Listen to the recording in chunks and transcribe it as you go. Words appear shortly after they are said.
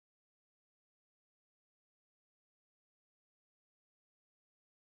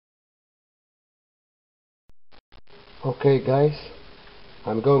Okay guys,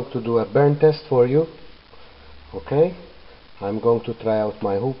 I'm going to do a burn test for you. Okay, I'm going to try out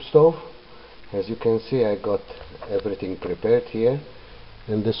my hoop stove. As you can see, I got everything prepared here.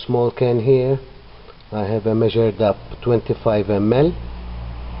 In this small can here I have a measured up 25 ml.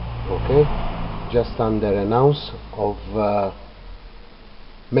 Okay, just under an ounce of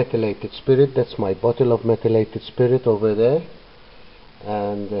methylated spirit. That's my bottle of methylated spirit over there,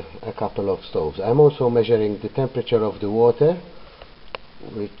 and a couple of stoves. I'm also measuring the temperature of the water,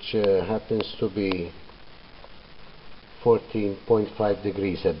 which happens to be 14.5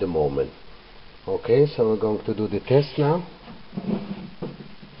 degrees at the moment. Okay, so we're going to do the test now.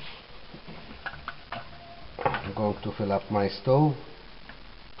 I'm going to fill up my stove.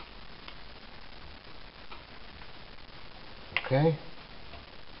 Okay,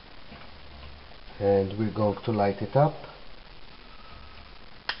 and we're going to light it up.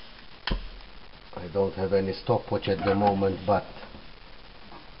 I don't have any stopwatch at the moment, but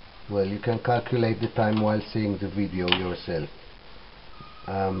well, you can calculate the time while seeing the video yourself.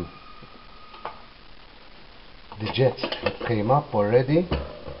 The jets came up already.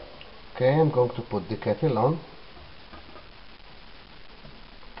 Okay, I'm going to put the kettle on.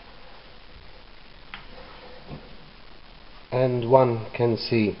 And one can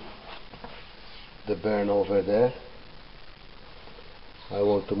see the burn over there. I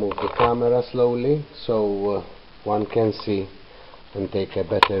want to move the camera slowly so one can see and take a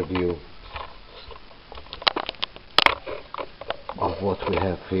better view of what we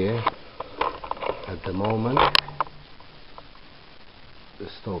have here at the moment. The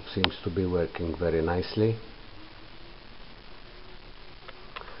stove seems to be working very nicely.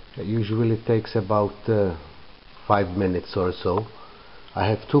 It usually takes about 5 minutes or so. I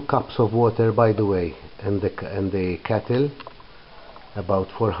have 2 cups of water, by the way, and the kettle about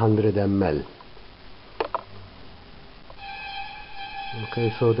 400 ml.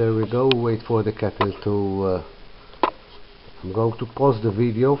 Okay, so there we go. Wait for the kettle to I'm going to pause the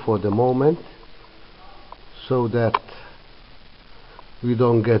video for the moment so that we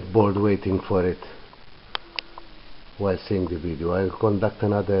don't get bored waiting for it while seeing the video. I'll conduct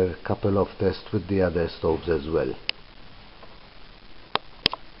another couple of tests with the other stoves as well.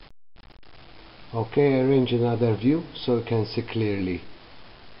 Okay, arrange another view so you can see clearly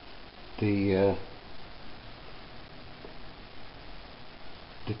the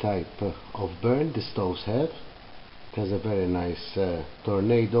type of burn the stoves have. It has a very nice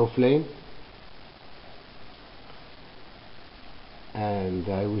tornado flame, and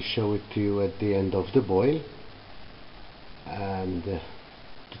I will show it to you at the end of the boil, and to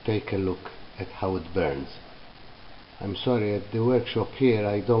take a look at how it burns. I'm sorry, at the workshop here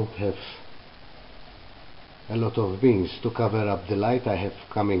I don't have a lot of beams to cover up the light I have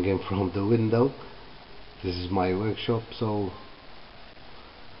coming in from the window. This is my workshop, so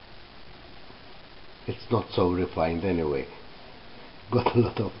it's not so refined anyway. Got a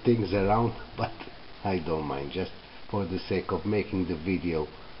lot of things around, but I don't mind, just for the sake of making the video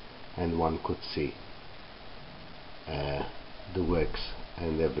and one could see the works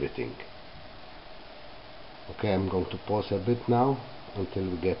and everything. Okay, I'm going to pause a bit now until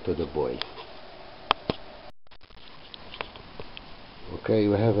we get to the boil. Okay,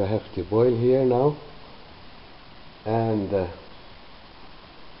 we have a hefty boil here now, and it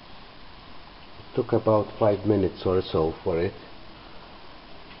took about 5 minutes or so for it.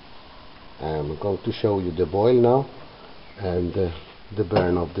 I'm going to show you the boil now and the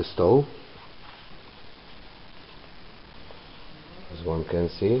burn of the stove. As one can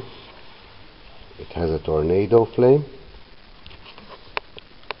see, it has a tornado flame.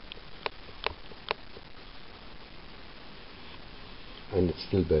 And it's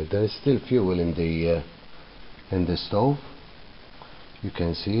still burnt. There is still fuel in the stove. You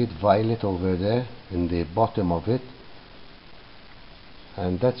can see it violet over there in the bottom of it,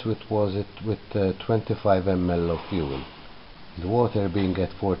 and that's what was it with 25 ml of fuel. The water being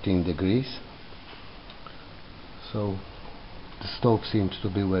at 14 degrees, so the stove seems to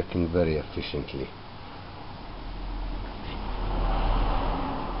be working very efficiently.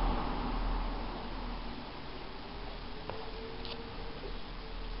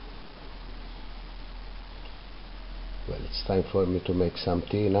 Well, it's time for me to make some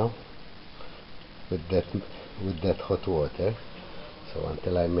tea now with that hot water. So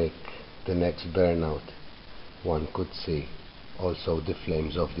until I make the next burnout, one could see also the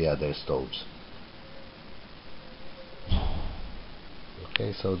flames of the other stoves.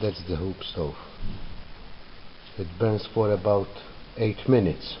 Okay, so that's the hoop stove. It burns for about 8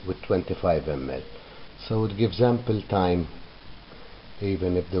 minutes with 25 ml. So it gives ample time,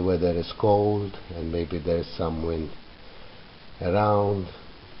 even if the weather is cold and maybe there's some wind, around.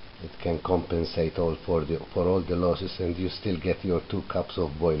 It can compensate all for all the losses, and you still get your 2 cups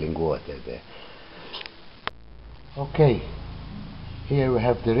of boiling water there. Okay, here we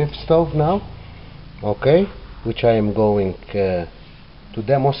have the rift stove now, okay, which I am going to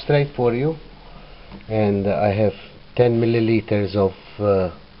demonstrate for you. And I have 10 milliliters of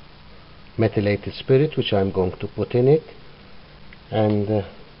methylated spirit, which I'm going to put in it, and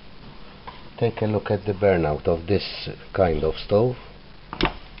take a look at the burnout of this kind of stove.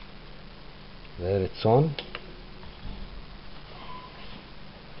 There, it's on.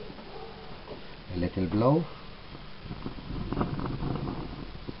 A little blow,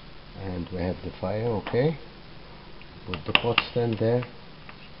 and we have the fire. Okay, put the pot stand there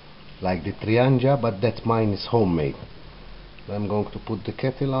like the Trianja, but that mine is homemade. I'm going to put the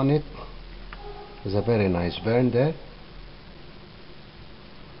kettle on it. There's a very nice burn there,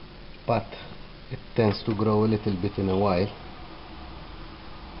 but it tends to grow a little bit in a while.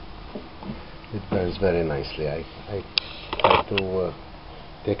 It burns very nicely. I try to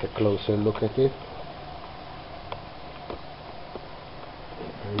take a closer look at it.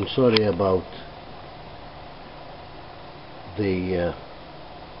 I'm sorry about the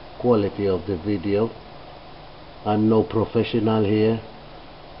quality of the video. I'm no professional here,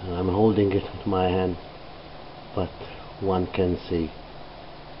 and I'm holding it with my hand, but one can see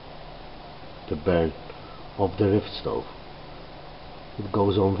the burn of the rift stove. It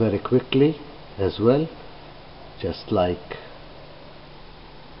goes on very quickly as well, just like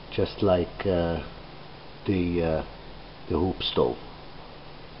the hoop stove.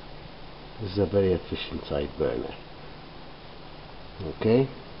 This is a very efficient side burner. Okay,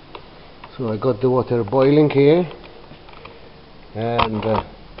 so I got the water boiling here, and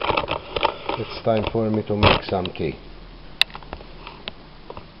it's time for me to make some tea.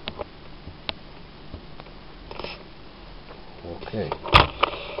 Okay,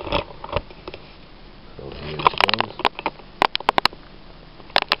 so here it goes.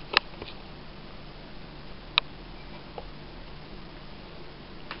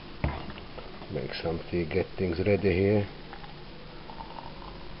 Make some tea, get things ready here.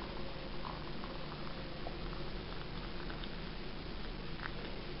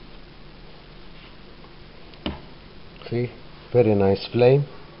 See, very nice flame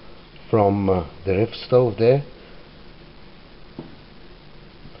from the rift stove there.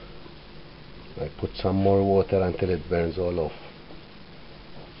 I put some more water until it burns all off.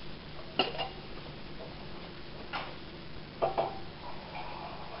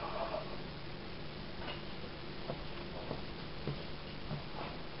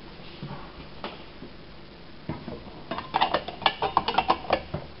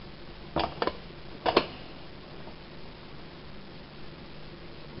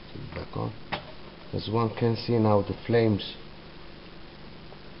 Back on. As one can see now, the flames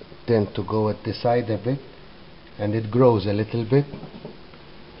tend to go at the side a bit, and it grows a little bit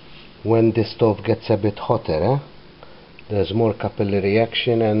when the stove gets a bit hotter. There's more capillary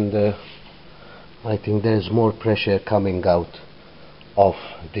action, and I think there's more pressure coming out of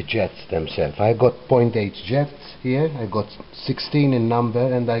the jets themselves. I got 0.8 jets here. I got 16 in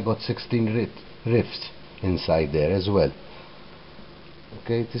number, and I got 16 rifts inside there as well.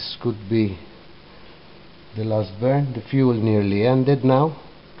 Okay, this could be the last burn. The fuel nearly ended now.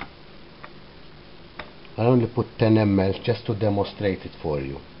 I only put 10 ml just to demonstrate it for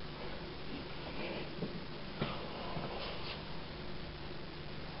you.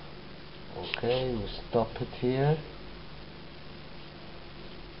 Okay, we stop it here,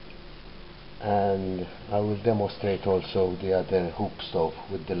 and I will demonstrate also the other hoop stove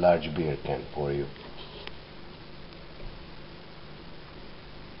with the large beer can for you.